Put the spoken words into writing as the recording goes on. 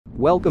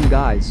Welcome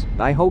guys,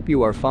 I hope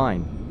you are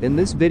fine. In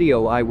this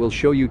video I will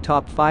show you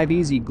top 5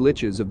 easy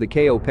glitches of the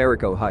CAYO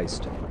Perico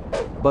Heist.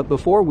 But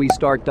before we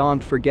start,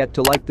 don't forget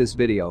to like this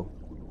video.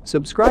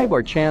 Subscribe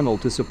our channel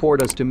to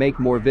support us to make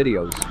more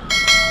videos.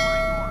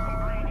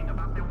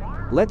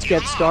 Let's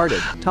get started.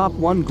 Top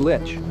 1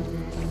 glitch.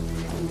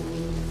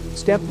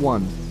 Step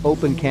 1.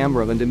 Open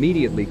camera and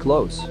immediately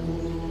close.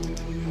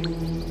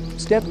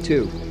 Step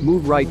 2.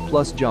 Move right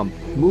plus jump.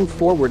 Move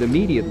forward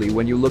immediately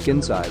when you look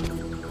inside.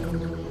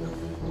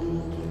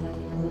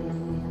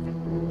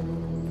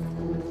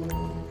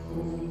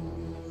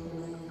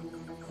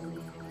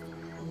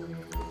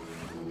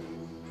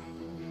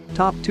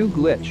 Top 2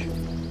 glitch.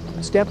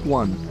 Step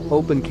 1.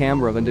 Open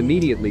camera and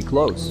immediately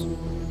close.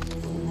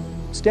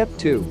 Step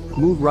 2.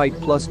 Move right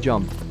plus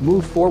jump.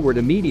 Move forward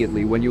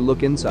immediately when you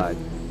look inside.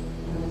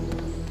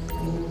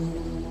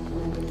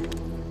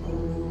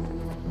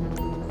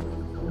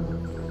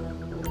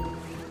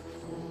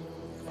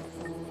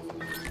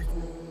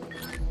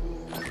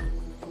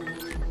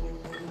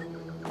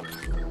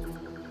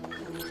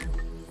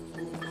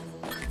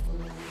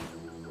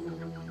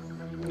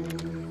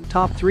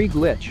 Top 3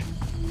 glitch.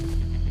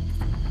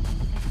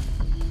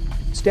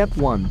 Step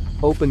 1.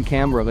 Open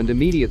camera and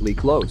immediately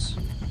close.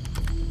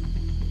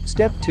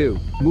 Step 2.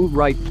 Move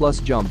right plus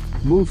jump.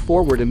 Move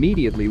forward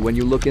immediately when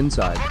you look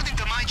inside. According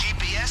to my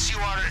GPS, you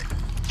are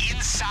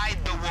inside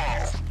the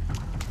wall.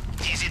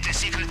 Is it a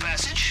secret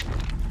passage?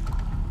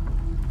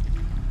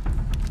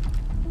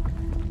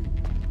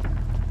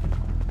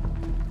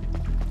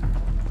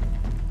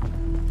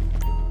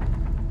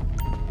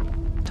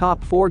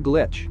 Top 4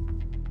 glitch.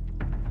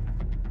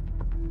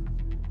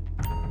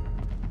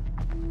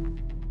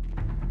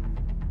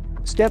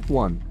 Step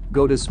 1.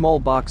 Go to small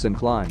box and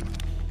climb.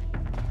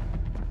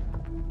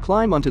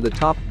 Climb onto the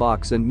top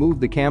box and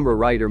move the camera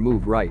right or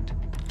move right.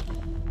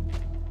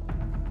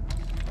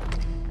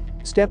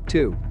 Step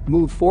 2.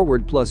 Move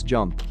forward plus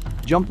jump.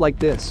 Jump like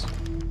this.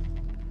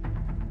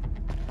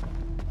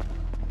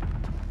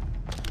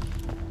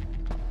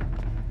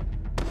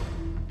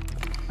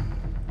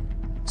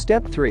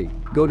 Step 3.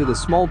 Go to the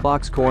small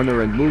box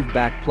corner and move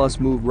back plus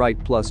move right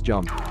plus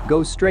jump.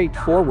 Go straight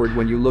forward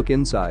when you look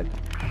inside.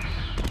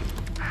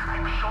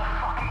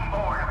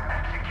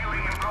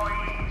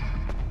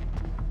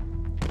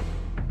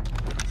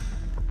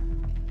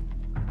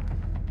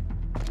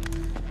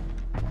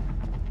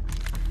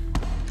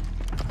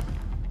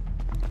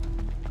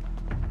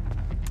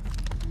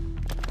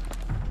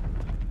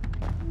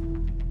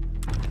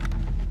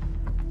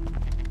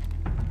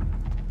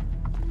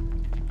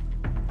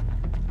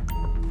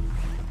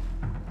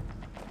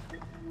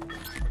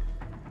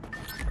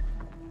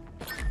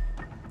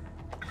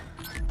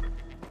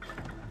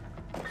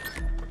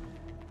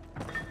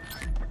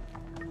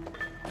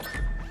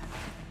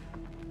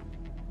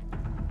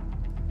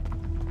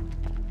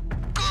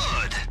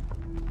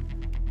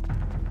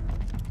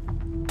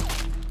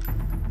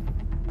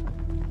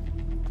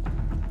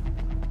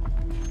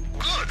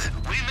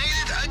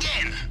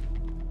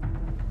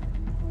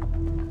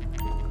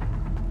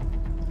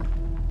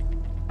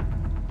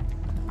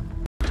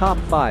 Top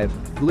 5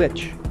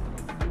 glitch.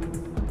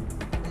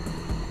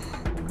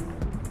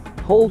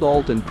 Hold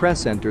Alt and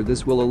press Enter.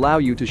 This will allow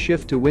you to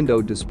shift to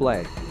window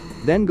display.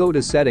 Then go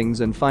to settings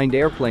and find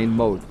airplane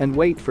mode and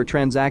wait for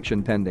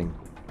transaction pending.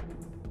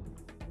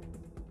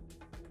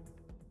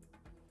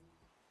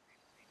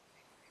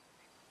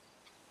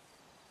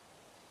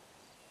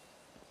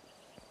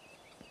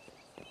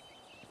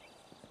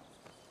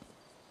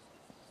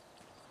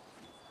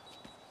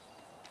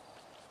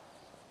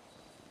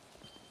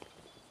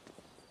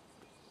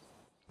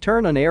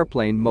 Turn on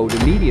airplane mode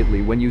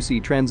immediately when you see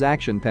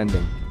transaction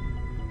pending.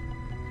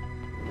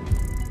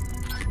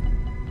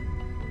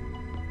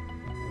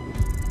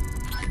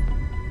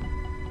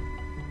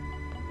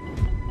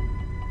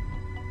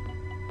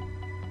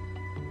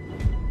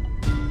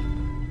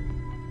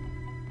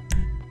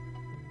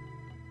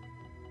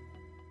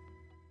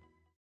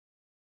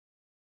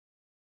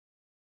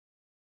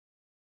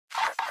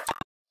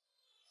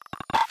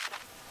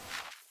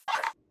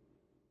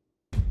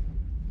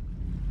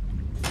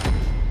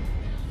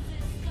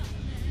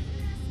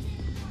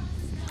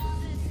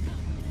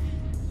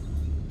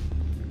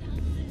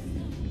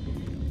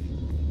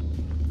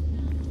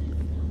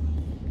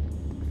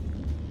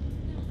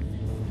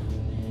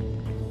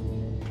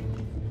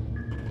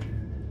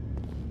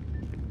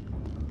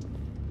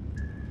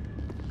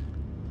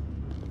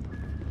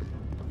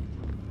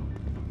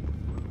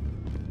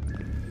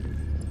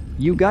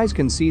 You guys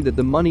can see that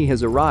the money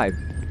has arrived.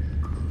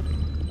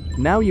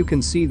 Now you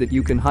can see that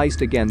you can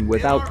heist again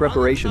without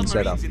preparation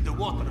setup. Have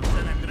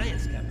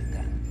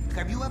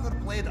you ever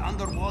played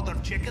underwater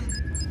chicken?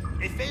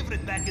 A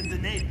favorite back in the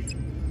Navy.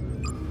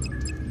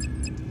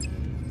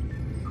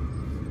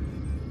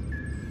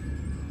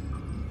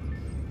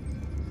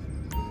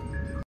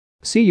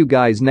 See you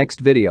guys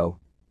next video.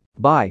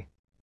 Bye.